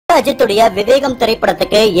அஜித்துடைய விவேகம்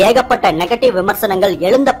திரைப்படத்துக்கு ஏகப்பட்ட நெகட்டிவ் விமர்சனங்கள்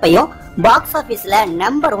எழுந்தப்பையும் பாக்ஸ் ஆபீஸ்ல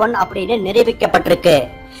நம்பர் 1 அப்படின்னு நிரூபிக்கப்பட்டிருக்கு.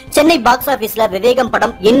 சென்னை பாக்ஸ் ஆபீஸ்ல விவேகம்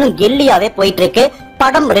படம் இன்னும் கில்லியாவே போயிட்டு இருக்கு.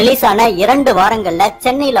 படம் ரிலீஸ் ஆன 2 வாரங்கள்ல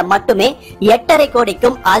சென்னையில மட்டுமே 8.5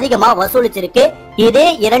 கோடிக்கும் அதிகமா வசூலிச்சிருக்கு. இதே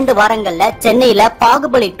 2 வாரங்கள்ல சென்னையில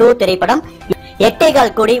பாகுபலி 2 திரைப்படம்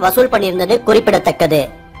 8.25 கோடி வசூல் பண்ணியிருந்தது குறிப்பிடத்தக்கது.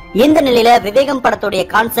 இந்த நிலையில விவேகம் படத்துடைய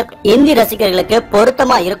கான்செப்ட் இந்தி ரசிகர்களுக்கு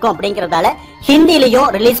பொருத்தமா இருக்கும் அப்படிங்கறதால ஹிந்திலையும்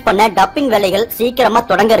ரிலீஸ் பண்ண டப்பிங் வேலைகள் சீக்கிரமா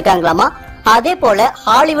தொடங்க இருக்காங்களாமா. அதே போல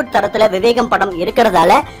ஹாலிவுட் தரத்துல விவேகம் படம்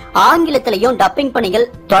இருக்கிறதால ஆங்கிலத்திலையும் டப்பிங் பணிகள்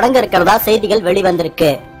தொடங்க இருக்கிறதா செய்திகள்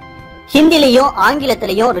வெளிவந்திருக்கு. ஹிந்திலையும்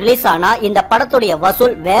ஆங்கிலத்திலையும் ரிலீஸ் ஆனா இந்த படத்துடைய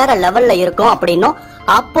வசூல் வேற லெவல்ல இருக்கும் அப்படின்னும்,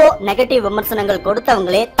 அப்போ நெகட்டிவ் விமர்சனங்கள்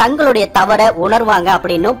கொடுத்தவங்களே தங்களுடைய தவற உணர்வாங்க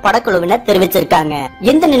அப்படின்னு படக்குழுவினர் தெரிவிச்சிருக்காங்க.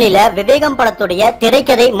 இந்த நிலையில விவேகம் படத்துடைய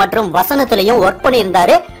திரைக்கதை மற்றும் வசனத்திலையும் ஒர்க்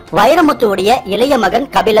பண்ணியிருந்தாரு வைரமுத்துவுடைய இளைய மகன்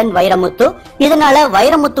கபிலன் வைரமுத்து. இதனால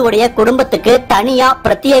வைரமுத்துவுடைய குடும்பத்துக்கு தனியா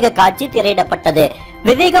பிரத்யேக காட்சி திரையிடப்பட்டது.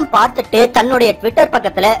 விவேகம் பார்த்துட்டு தன்னுடைய ட்விட்டர்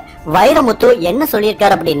பக்கத்துல வைரமுத்து என்ன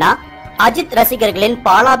சொல்லியிருக்காரு அப்படின்னா, அஜித் ரசிகர்களின்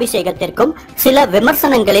பாலாபிஷேகத்திற்கும் சில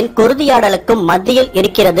விமர்சனங்களின் குருதியாடலுக்கும் மத்தியில்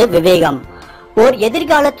இருக்கிறது விவேகம். ஓர்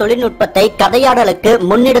எதிர்கால தொழில்நுட்பத்தை கதையாடலுக்கு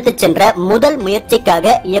முன்னெடுத்து சென்ற முதல்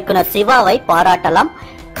முயற்சிக்காக இயக்குனர் சிவாவை பாராட்டலாம்.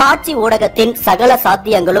 காட்சி ஊடகத்தின் சகல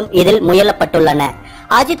சாத்தியங்களும் இதில் முயலப்பட்டுள்ளன.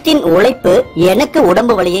 அஜித்தின் உழைப்பு எனக்கு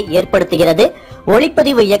உடம்பு வலியை ஏற்படுத்துகிறது.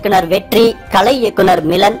 ஒளிப்பதிவு இயக்குனர் வெற்றி, கலை இயக்குனர்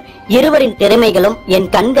மிலன் இருவரின் திறமைகளும் என்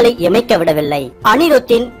கண்களை இமைக்க விடவில்லை.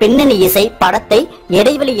 அனிருத்தின் பின்னணி இசை படத்தை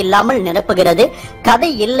இடைவெளி இல்லாமல் நிரப்புகிறது.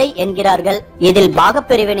 கதை இல்லை என்கிறார்கள். இதில்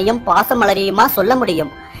பாகப்பிரிவினையும் பாசமலரையுமா சொல்ல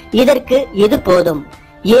முடியும்? இதற்கு இது போதும்.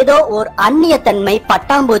 ஏதோ ஓர் அந்நிய தன்மை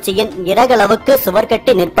பட்டாம்பூச்சியின் இறகளவுக்கு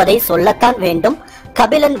சுவர்கட்டி நிற்பதை சொல்லத்தான் வேண்டும்.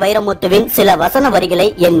 கபிலன் வைரமுத்துவின் சில வசன வரிகளை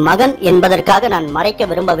என் மகன் என்பதற்காக நான் மறைக்க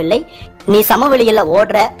விரும்பவில்லை. நீ சமவெளியில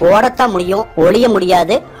ஓடத்தான் முடியும், ஒளிய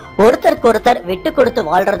முடியாது. ஒருத்தருக்கொருத்தர் விட்டு கொடுத்து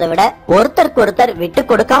வாழ்றதை விட ஒருத்தருக்கொருத்தர் விட்டு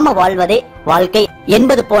கொடுக்காம வாழ்வதே வாழ்க்கை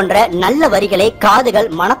என்பது போன்ற நல்ல வரிகளை காதுகள்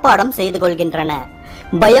மனப்பாடம் செய்து கொள்கின்றன.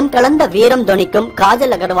 பயம் கலந்த வீரம் தொனிக்கும்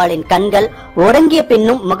காஜல் அகர்வாலின் கண்கள் உறங்கிய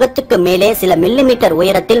பின்னும் முகத்துக்கு மேலே சில மில்லிமீட்டர்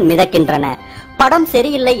உயரத்தில் மிதக்கின்றன. படம்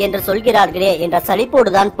சரியில்லை என்று சொல்கிறார்களே என்ற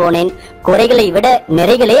சலிப்போடுதான் போனேன். குறைகளை விட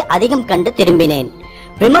நிறைகளே அதிகம் கண்டு திரும்பினேன்.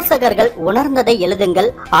 விமர்சகர்கள் உணர்ந்ததை எழுதுங்கள்,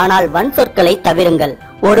 ஆனால் வன் சொற்களை தவிருங்கள்.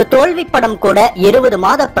 ஒரு தோல்வி படம் கூட 20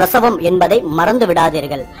 மாத பிரசவம் என்பதை மறந்து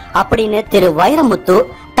விடாதீர்கள் அப்படின்னு திரு வைரமுத்து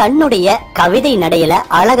தன்னுடைய கவிதை நடையில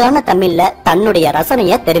அழகான தமிழ்ல தன்னுடைய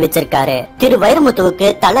ரசனைய தெரிவிச்சிருக்காரு. திரு வைரமுத்துவுக்கு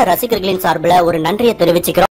தல ரசிகர்களின் சார்பில் ஒரு நன்றியை தெரிவிச்சுக்கிறோம்.